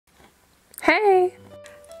Hey!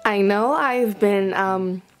 I know I've been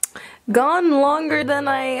gone longer than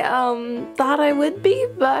I thought I would be,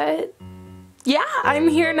 but yeah, I'm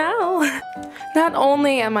here now. Not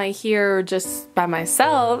only am I here just by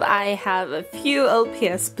myself, I have a few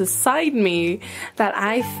LPS beside me that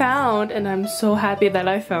I found, and I'm so happy that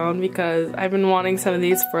I found because I've been wanting some of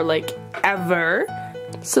these for like ever.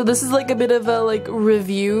 So this is like a bit of a like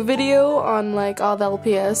review video on like all the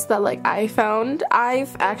LPS that like I found.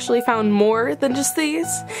 I've actually found more than just these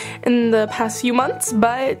in the past few months,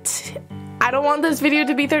 but I don't want this video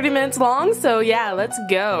to be 30 minutes long, so yeah, let's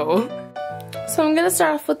go. So I'm gonna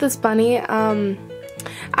start off with this bunny.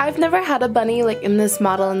 I've never had a bunny like in this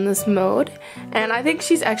model, in this mode, and I think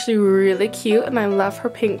she's actually really cute and I love her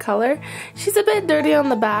pink color. She's a bit dirty on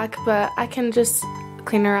the back, but I can just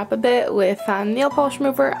clean her up a bit with nail polish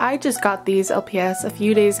remover. I just got these LPS a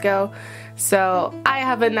few days ago, so I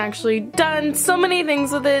haven't actually done so many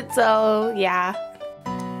things with it, so yeah.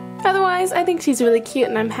 Otherwise, I think she's really cute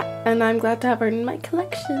and I'm glad to have her in my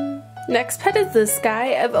collection. Next pet is this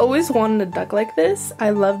guy. I've always wanted a duck like this. I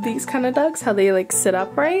love these kind of ducks, how they like sit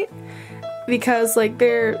upright, because like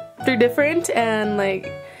they're different, and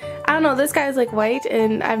like I don't know, this guy's like white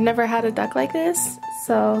and I've never had a duck like this,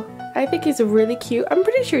 so I think he's really cute. I'm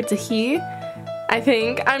pretty sure it's a he. I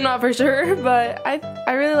think. I'm not for sure, but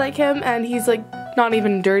I really like him, and he's like not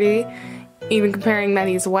even dirty, even comparing that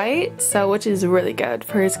he's white, so which is really good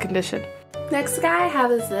for his condition. Next guy I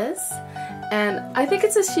have is this, and I think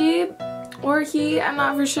it's a she or he, I'm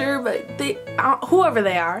not for sure, but they, whoever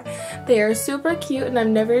they are super cute, and I've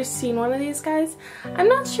never seen one of these guys. I'm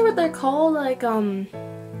not sure what they're called, like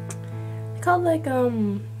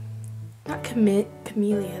not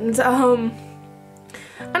chameleons. I'm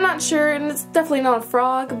not sure, and it's definitely not a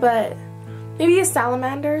frog, but maybe a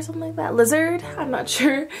salamander or something like that. Lizard? I'm not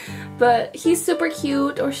sure. But he's super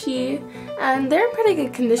cute, or she, and they're in pretty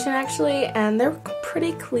good condition actually, and they're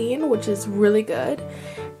pretty clean, which is really good.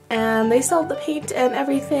 And they still have the paint and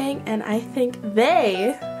everything, and I think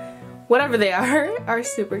they, whatever they are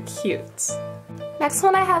super cute. Next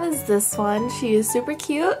one I have is this one. She is super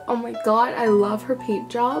cute. Oh my god, I love her paint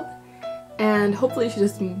job. And hopefully she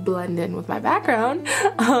doesn't blend in with my background.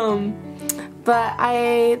 But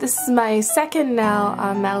this is my second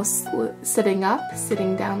now mouse sitting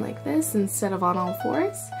down like this instead of on all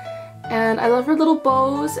fours. And I love her little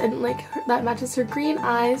bows, and like that matches her green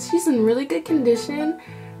eyes. She's in really good condition.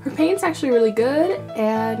 Her paint's actually really good,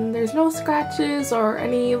 and there's no scratches or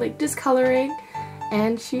any like discoloring.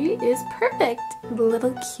 And she is perfect,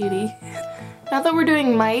 little cutie. Now that we're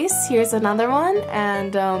doing mice, here's another one,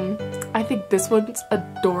 and I think this one's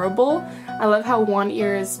adorable. I love how one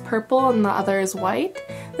ear is purple and the other is white.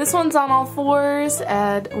 This one's on all fours,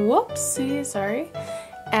 and whoopsie, sorry.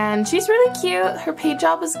 And she's really cute. Her paint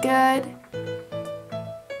job is good.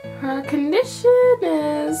 Her condition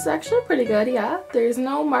is actually pretty good, yeah. There's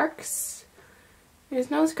no marks. There's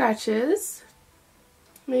no scratches.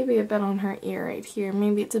 Maybe a bit on her ear right here.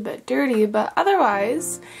 Maybe it's a bit dirty, but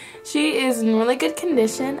otherwise, she is in really good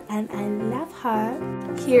condition, and I love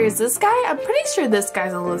her. Here's this guy. I'm pretty sure this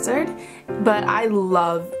guy's a lizard, but I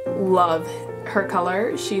love her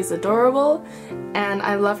color. She's adorable, and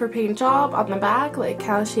I love her paint job on the back, like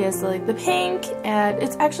how she has like the pink, and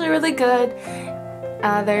it's actually really good.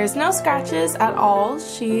 There's no scratches at all.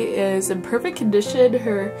 She is in perfect condition.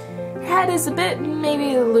 Her head is a bit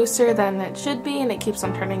maybe looser than it should be, and it keeps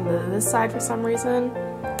on turning to this side for some reason,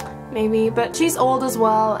 maybe. But she's old as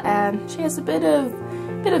well, and she has a bit of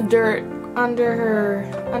dirt under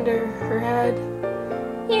her head.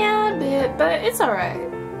 Yeah, a bit, but it's alright.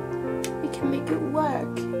 We can make it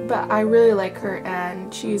work. But I really like her,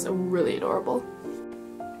 and she's really adorable.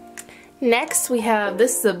 Next we have,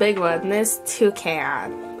 this is a big one, this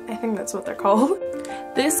toucan. I think that's what they're called.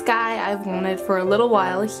 This guy I've wanted for a little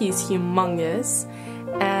while. He's humongous,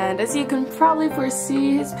 and as you can probably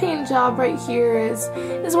foresee, his paint job right here is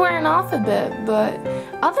wearing off a bit, but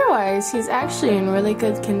otherwise he's actually in really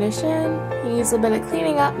good condition. He needs a bit of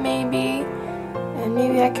cleaning up maybe, and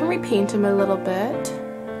maybe I can repaint him a little bit,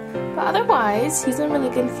 but otherwise he's in really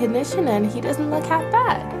good condition and he doesn't look half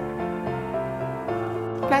bad.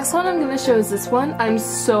 Next one I'm going to show is this one. I'm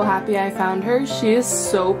so happy I found her. She is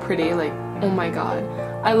so pretty, like oh my god.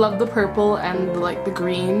 I love the purple and like the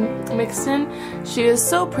green mixed in. She is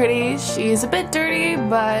so pretty. She's a bit dirty,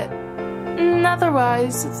 but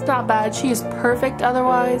otherwise it's not bad. She is perfect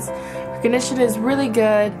otherwise. Her condition is really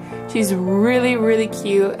good. She's really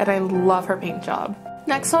cute, and I love her paint job.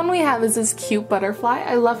 Next one we have is this cute butterfly.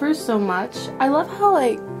 I love her so much. I love how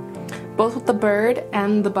like both with the bird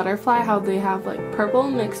and the butterfly, how they have like purple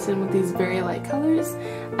mixed in with these very light colors.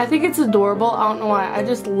 I think it's adorable. I don't know why, I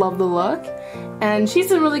just love the look. And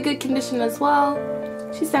she's in really good condition as well.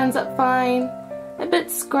 She stands up fine, a bit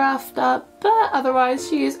scruffed up, but otherwise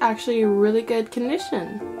she is actually in really good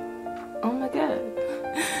condition. Oh my god.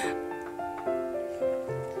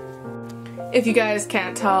 If you guys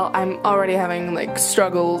can't tell, I'm already having like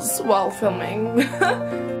struggles while filming.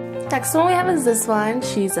 Next one we have is this one.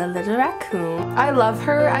 She's a little raccoon. I love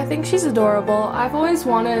her. I think she's adorable. I've always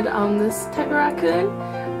wanted this type of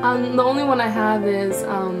raccoon. The only one I have is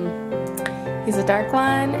he's a dark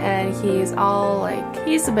one, and he's all like,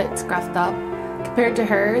 he's a bit scruffed up. Compared to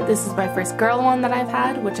her, this is my first girl one that I've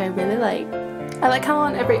had, which I really like. I like how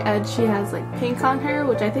on every edge she has like pink on her,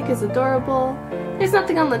 which I think is adorable. There's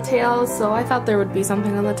nothing on the tail, so I thought there would be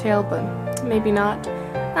something on the tail, but maybe not.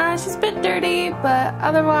 She's a bit dirty, but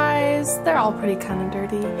otherwise they're all pretty kind of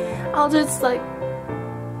dirty. I'll just like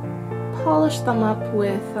polish them up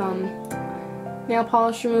with nail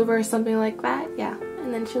polish remover or something like that, yeah,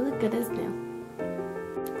 and then she'll look good as new.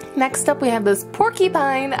 Next up we have this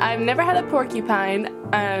porcupine. I've never had a porcupine,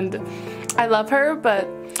 and I love her, but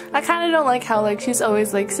I kind of don't like how like she's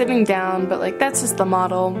always like sitting down, but like that's just the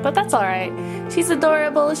model, but that's alright. She's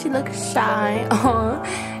adorable, she looks shy.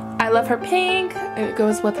 Aww. I love her pink, it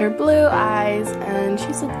goes with her blue eyes, and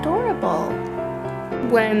she's adorable.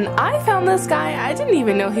 When I found this guy, I didn't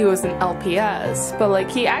even know he was an LPS, but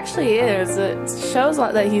like he actually is. It shows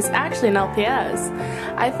that he's actually an LPS.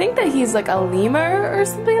 I think that he's like a lemur or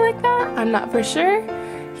something like that, I'm not for sure.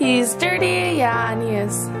 He's dirty, yeah, I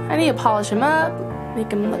need to polish him up,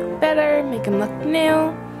 make him look better, make him look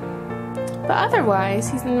new. But otherwise,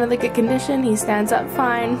 he's in really good condition. He stands up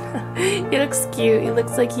fine. He looks cute. He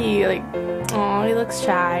looks like he looks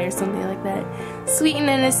shy or something like that. Sweet and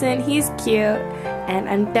innocent. He's cute, and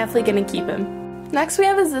I'm definitely gonna keep him. Next we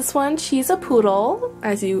have is this one. She's a poodle,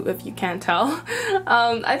 if you can't tell.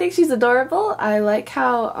 I think she's adorable. I like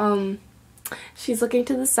how she's looking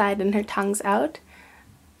to the side and her tongue's out.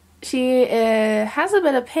 She has a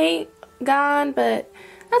bit of paint gone, but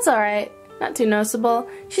that's alright. Not too noticeable.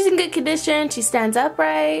 She's in good condition. She stands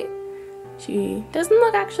upright. She doesn't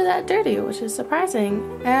look actually that dirty, which is surprising.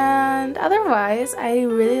 And otherwise, I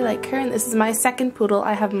really like her, and this is my second poodle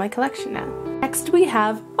I have in my collection now. Next we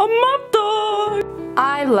have a mop dog!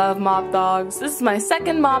 I love mop dogs. This is my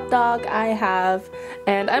second mop dog I have,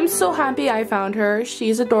 and I'm so happy I found her.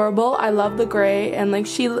 She's adorable. I love the gray, and like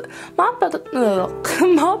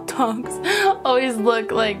mop dogs always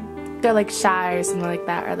look like they're like shy or something like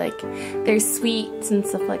that, or like they're sweet and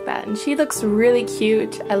stuff like that, and she looks really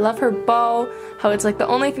cute. I love her bow, how it's like the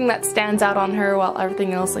only thing that stands out on her while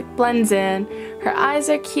everything else like blends in. Her eyes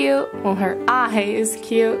are cute, well her eye is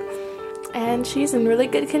cute, and she's in really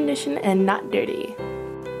good condition and not dirty.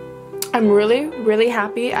 I'm really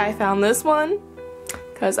happy I found this one,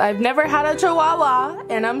 because I've never had a Chihuahua,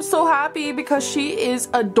 and I'm so happy because she is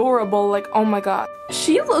adorable. Like, oh my god.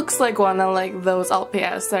 She looks like one of like those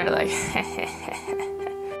LPS that are like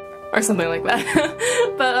or something like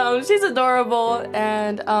that. But she's adorable,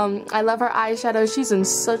 and I love her eyeshadow. She's in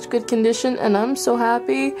such good condition, and I'm so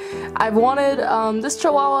happy. I've wanted this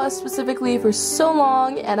Chihuahua specifically for so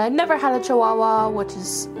long, and I've never had a Chihuahua, which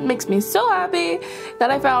makes me so happy that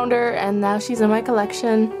I found her, and now she's in my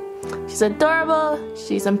collection. She's adorable,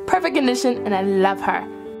 she's in perfect condition, and I love her.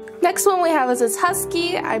 Next one we have is this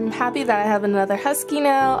husky. I'm happy that I have another husky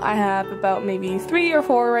now. I have about maybe 3 or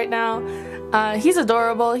 4 right now. He's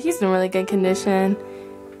adorable, he's in really good condition.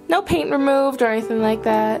 No paint removed or anything like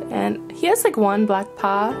that, and he has like one black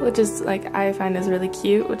paw, which is like I find is really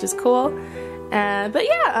cute, which is cool. But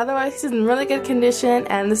yeah, otherwise he's in really good condition,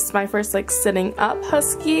 and this is my first like sitting up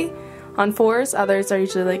husky on 4s. Others are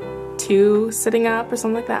usually like 2 sitting up or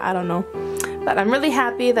something like that, I don't know. But I'm really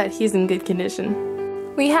happy that he's in good condition.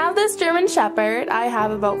 We have this German Shepherd. I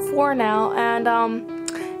have about 4 now, and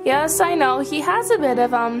yes, I know he has a bit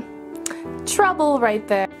of trouble right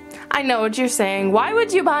there. I know what you're saying. Why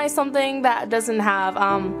would you buy something that doesn't have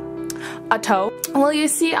a toe? Well, you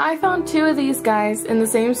see, I found 2 of these guys in the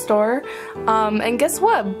same store, and guess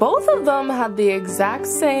what? Both of them had the exact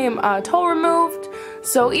same toe removed.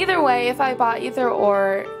 So either way, if I bought either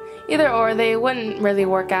or, they wouldn't really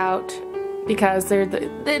work out, because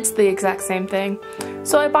it's the exact same thing.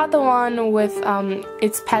 So I bought the one with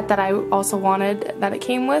its pet that I also wanted that it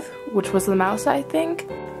came with, which was the mouse, I think.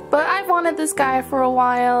 But I've wanted this guy for a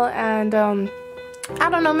while, and I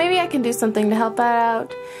don't know, maybe I can do something to help that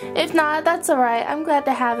out. If not, that's alright. I'm glad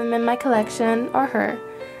to have him in my collection, or her.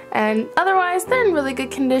 And otherwise, they're in really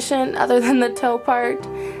good condition, other than the toe part.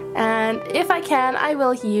 And if I can, I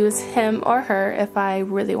will use him or her if I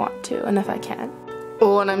really want to, and if I can.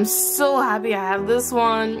 Oh, and I'm so happy I have this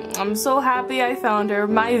one. I'm so happy I found her.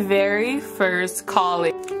 My very first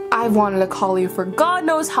collie. I've wanted a collie for God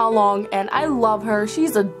knows how long, and I love her.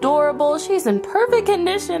 She's adorable. She's in perfect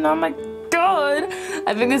condition. Oh my god.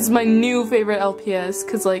 I think this is my new favorite LPS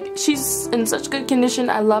because, like, she's in such good condition.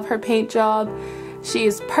 I love her paint job. She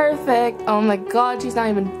is perfect. Oh my god, she's not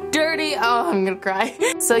even dirty. Oh, I'm gonna cry.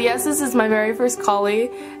 So yes, this is my very first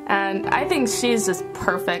collie, and I think she's just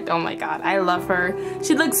perfect. Oh my god, I love her.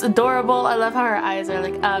 She looks adorable. I love how her eyes are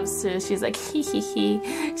like up, so she's like hee hee hee.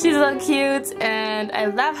 She's so cute, and I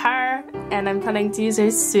love her, and I'm planning to use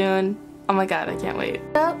her soon. Oh my god, I can't wait.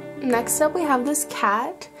 Next up we have this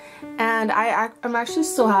cat. And I'm actually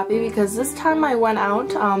so happy because this time I went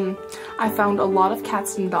out, I found a lot of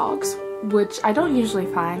cats and dogs, which I don't usually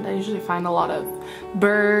find. I usually find a lot of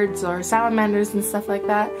birds or salamanders and stuff like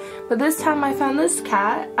that. But this time I found this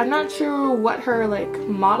cat. I'm not sure what her like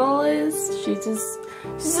model is. She's just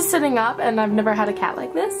sitting up, and I've never had a cat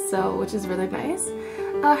like this, so which is really nice.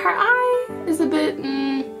 Her eye is a bit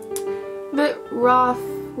rough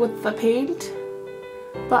with the paint.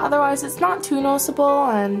 But otherwise it's not too noticeable,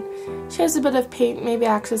 and she has a bit of paint maybe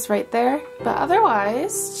access right there. But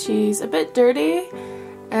otherwise she's a bit dirty,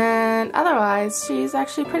 and otherwise she's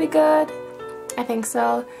actually pretty good. I think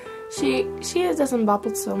so. She doesn't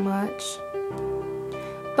bubble so much.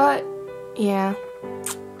 But yeah,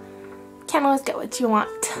 can't always get what you want.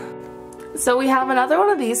 So we have another one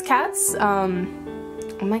of these cats. Oh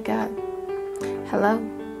my god. Hello.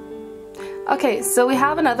 Okay, so we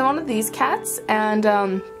have another one of these cats, and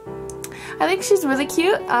I think she's really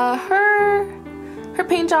cute. Her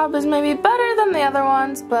paint job is maybe better than the other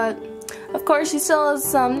ones, but of course she still has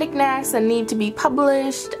some knickknacks that need to be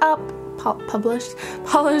polished up,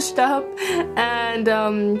 and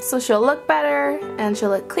so she'll look better and she'll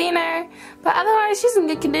look cleaner. But otherwise, she's in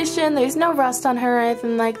good condition. There's no rust on her or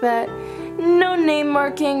anything like that. No name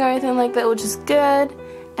marking or anything like that, which is good.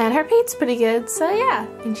 And her paint's pretty good, so yeah,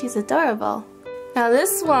 and she's adorable. Now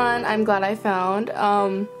this one, I'm glad I found.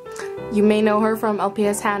 You may know her from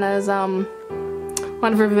LPS Hannah's, one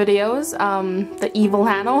of her videos, the Evil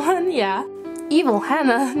Hannah one, yeah. Evil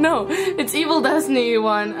Hannah? No, it's Evil Destiny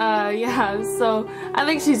one, yeah, so I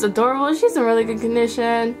think she's adorable. She's in really good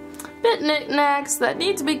condition. Bit knickknacks that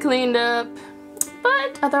need to be cleaned up,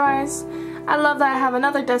 but otherwise, I love that I have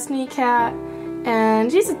another Destiny cat.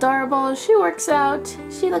 And she's adorable, she works out,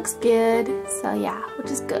 she looks good, so yeah, which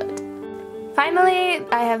is good. Finally,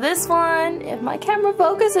 I have this one. If my camera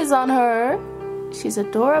focuses on her, she's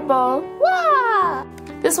adorable. Wah!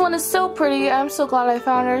 This one is so pretty. I'm so glad I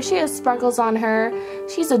found her. She has sparkles on her.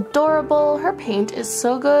 She's adorable. Her paint is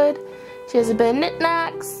so good. She has a bit of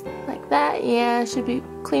knickknacks, like that. Yeah, should be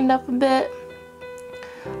cleaned up a bit.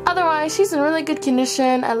 Otherwise, she's in really good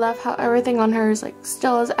condition. I love how everything on her is like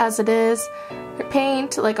still as it is. Her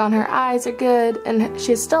paint, like on her eyes, are good, and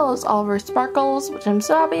she still has all of her sparkles, which I'm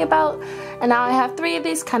so happy about. And now I have 3 of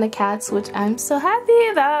these kind of cats, which I'm so happy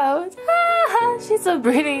about. She's so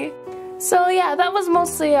pretty. So yeah, that was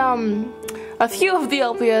mostly a few of the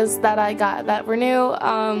LPS that I got that were new.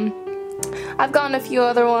 I've gotten a few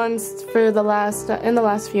other ones for the last in the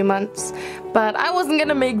last few months, but I wasn't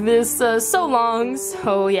gonna make this so long,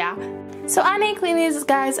 so yeah. So I need to clean these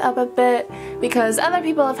guys up a bit because other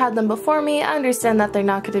people have had them before me. I understand that they're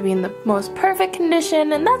not going to be in the most perfect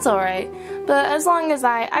condition, and that's alright. But as long as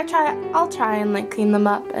I'll try and like clean them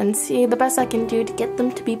up and see the best I can do to get them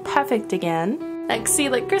to be perfect again. Like, see,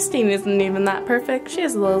 like Christine isn't even that perfect. She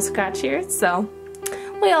has a little scratch here, so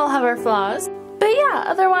we all have our flaws. But yeah,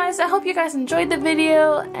 otherwise, I hope you guys enjoyed the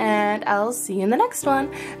video, and I'll see you in the next one.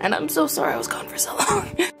 And I'm so sorry I was gone for so long.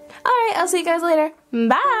 Alright, I'll see you guys later.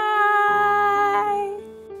 Bye!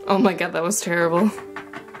 Oh my god, that was terrible.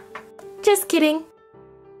 Just kidding.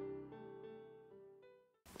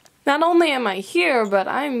 Not only am I here, but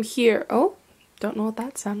I'm here. Oh, don't know what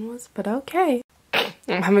that sound was, but okay.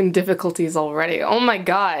 I'm having difficulties already. Oh my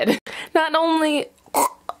god. Not only...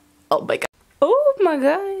 Oh my god. Oh my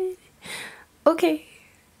god. Okay,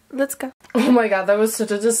 let's go. Oh my god, that was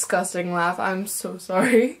such a disgusting laugh. I'm so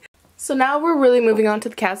sorry. So now we're really moving on to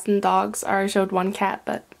the cats and dogs. I already showed one cat,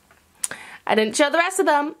 but I didn't show the rest of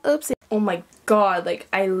them. Oopsie. Oh my god, like,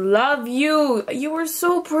 I love you. You were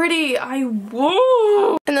so pretty.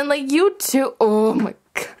 Whoa. And then, like, you too. Oh my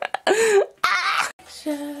god. Ah!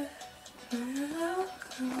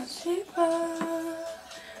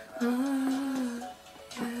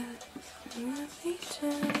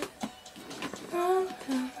 Oh,